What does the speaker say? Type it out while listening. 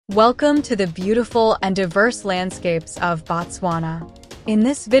Welcome to the beautiful and diverse landscapes of Botswana. In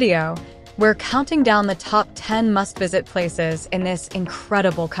this video, we're counting down the top 10 must-visit places in this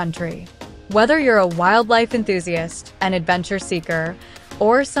incredible country. Whether you're a wildlife enthusiast, an adventure seeker,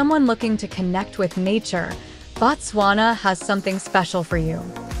 or someone looking to connect with nature, Botswana has something special for you.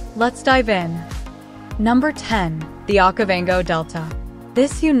 Let's dive in. Number 10. The Okavango Delta.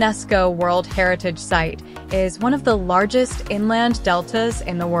 This UNESCO World Heritage Site is one of the largest inland deltas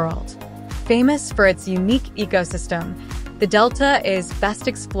in the world. Famous for its unique ecosystem, the delta is best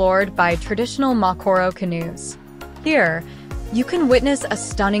explored by traditional Makoro canoes. Here, you can witness a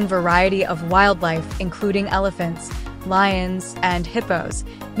stunning variety of wildlife, including elephants, lions, and hippos,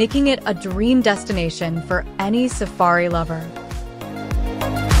 making it a dream destination for any safari lover.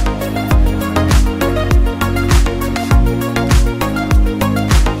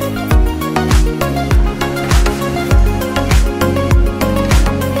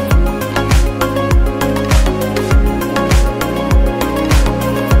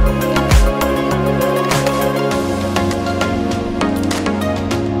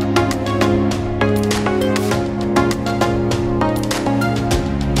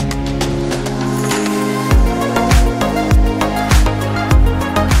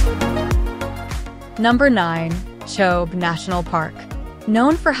 Number 9. Chobe National Park.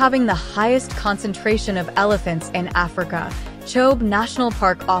 Known for having the highest concentration of elephants in Africa, Chobe National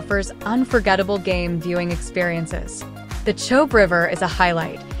Park offers unforgettable game viewing experiences. The Chobe River is a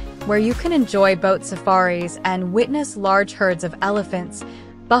highlight, where you can enjoy boat safaris and witness large herds of elephants,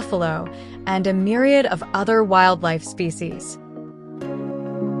 buffalo, and a myriad of other wildlife species.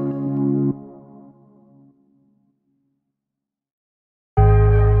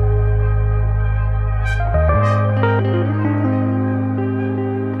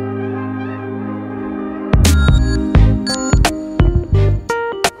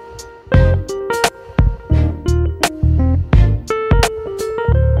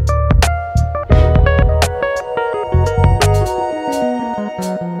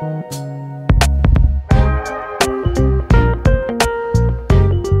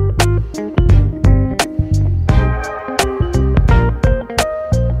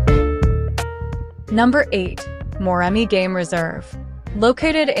 Number 8. Moremi Game Reserve.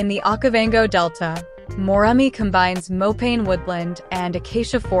 Located in the Okavango Delta, Moremi combines mopane woodland and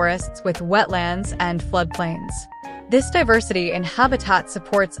acacia forests with wetlands and floodplains. This diversity in habitat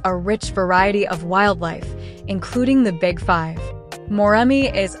supports a rich variety of wildlife, including the Big Five.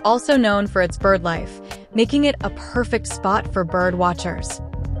 Moremi is also known for its bird life, making it a perfect spot for bird watchers.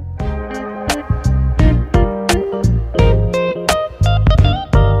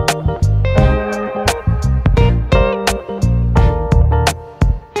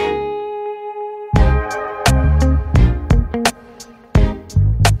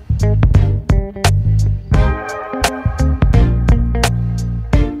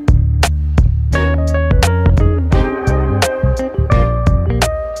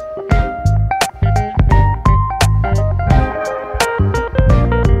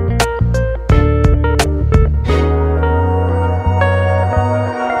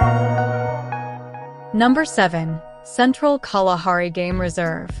 Number 7. Central Kalahari Game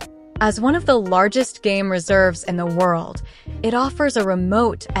Reserve. As one of the largest game reserves in the world, it offers a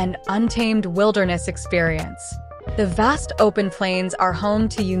remote and untamed wilderness experience. The vast open plains are home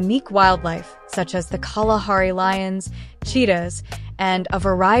to unique wildlife, such as the Kalahari lions, cheetahs, and a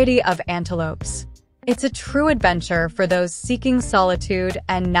variety of antelopes. It's a true adventure for those seeking solitude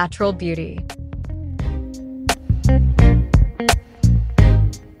and natural beauty.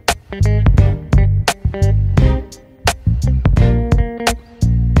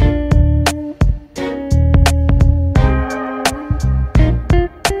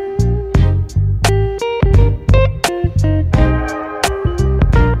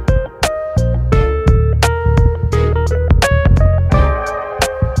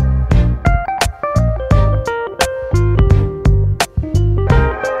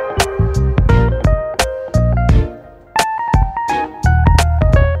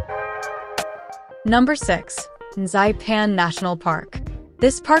 Number 6. Nxai Pan National Park.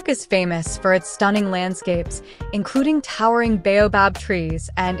 This park is famous for its stunning landscapes, including towering baobab trees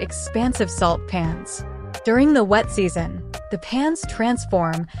and expansive salt pans. During the wet season, the pans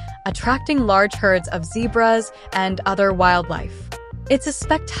transform, attracting large herds of zebras and other wildlife. It's a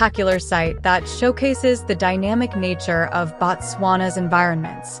spectacular sight that showcases the dynamic nature of Botswana's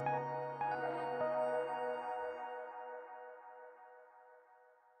environments.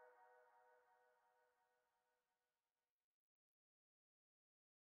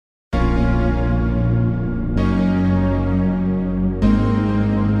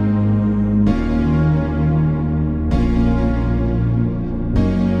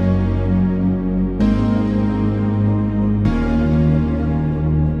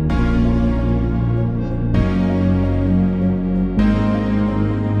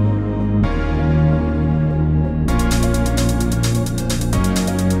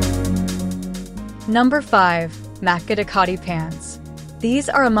 Number 5. Makgadikgadi Pans. These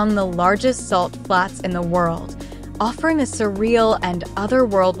are among the largest salt flats in the world, offering a surreal and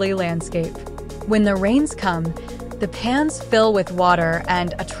otherworldly landscape. When the rains come, the pans fill with water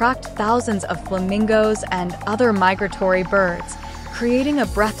and attract thousands of flamingos and other migratory birds, creating a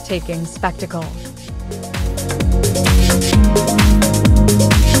breathtaking spectacle.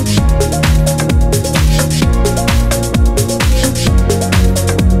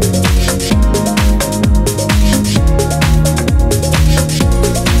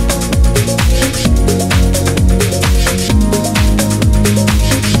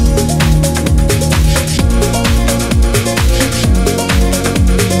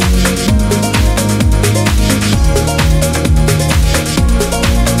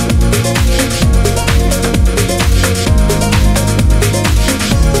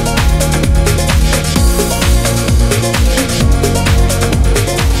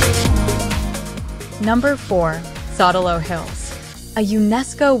 Number 4. Sotelo Hills. A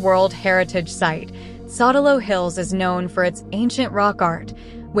UNESCO World Heritage Site, Sotelo Hills is known for its ancient rock art,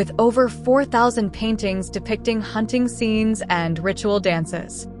 with over 4,000 paintings depicting hunting scenes and ritual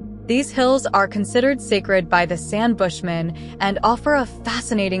dances. These hills are considered sacred by the San Bushmen and offer a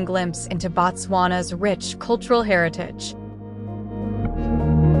fascinating glimpse into Botswana's rich cultural heritage.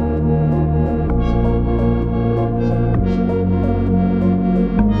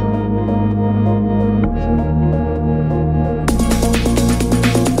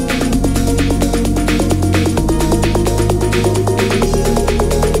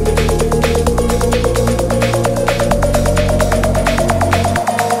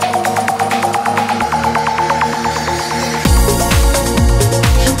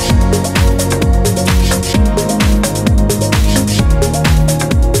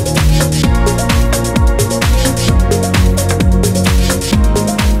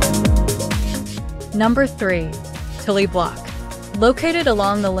 Number 3. Tule Block. Located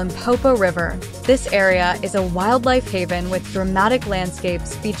along the Limpopo River, this area is a wildlife haven with dramatic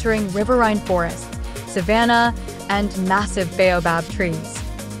landscapes featuring riverine forests, savanna, and massive baobab trees.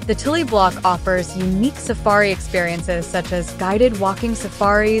 The Tule Block offers unique safari experiences such as guided walking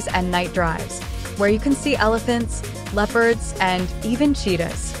safaris and night drives, where you can see elephants, leopards, and even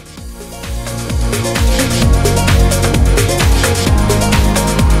cheetahs.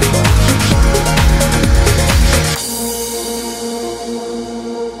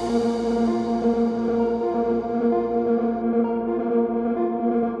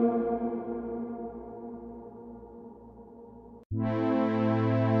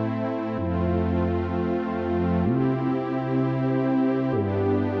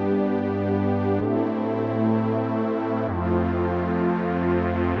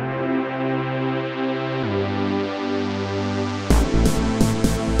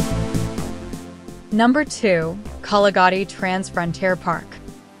 Number 2. Kalahari Transfrontier Park.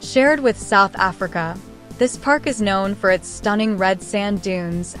 Shared with South Africa, this park is known for its stunning red sand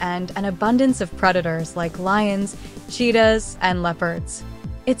dunes and an abundance of predators like lions, cheetahs, and leopards.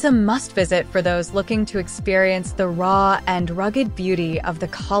 It's a must-visit for those looking to experience the raw and rugged beauty of the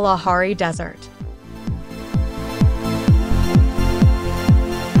Kalahari Desert.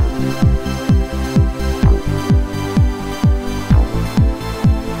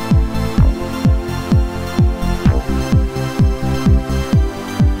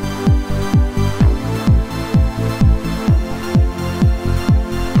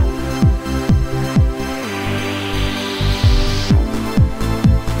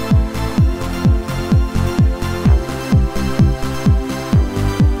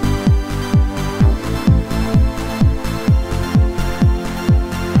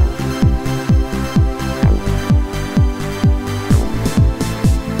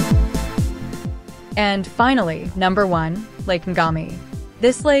 And finally, number 1, Lake Ngami.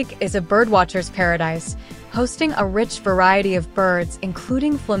 This lake is a birdwatcher's paradise, hosting a rich variety of birds,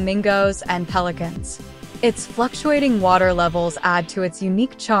 including flamingos and pelicans. Its fluctuating water levels add to its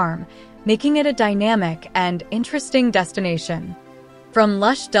unique charm, making it a dynamic and interesting destination. From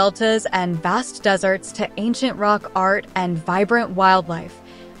lush deltas and vast deserts to ancient rock art and vibrant wildlife,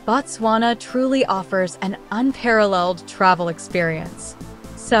 Botswana truly offers an unparalleled travel experience.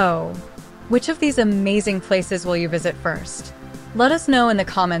 So, which of these amazing places will you visit first? Let us know in the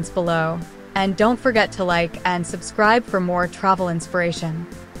comments below, and don't forget to like and subscribe for more travel inspiration.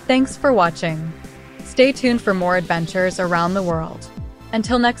 Thanks for watching. Stay tuned for more adventures around the world.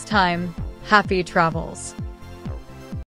 Until next time, happy travels.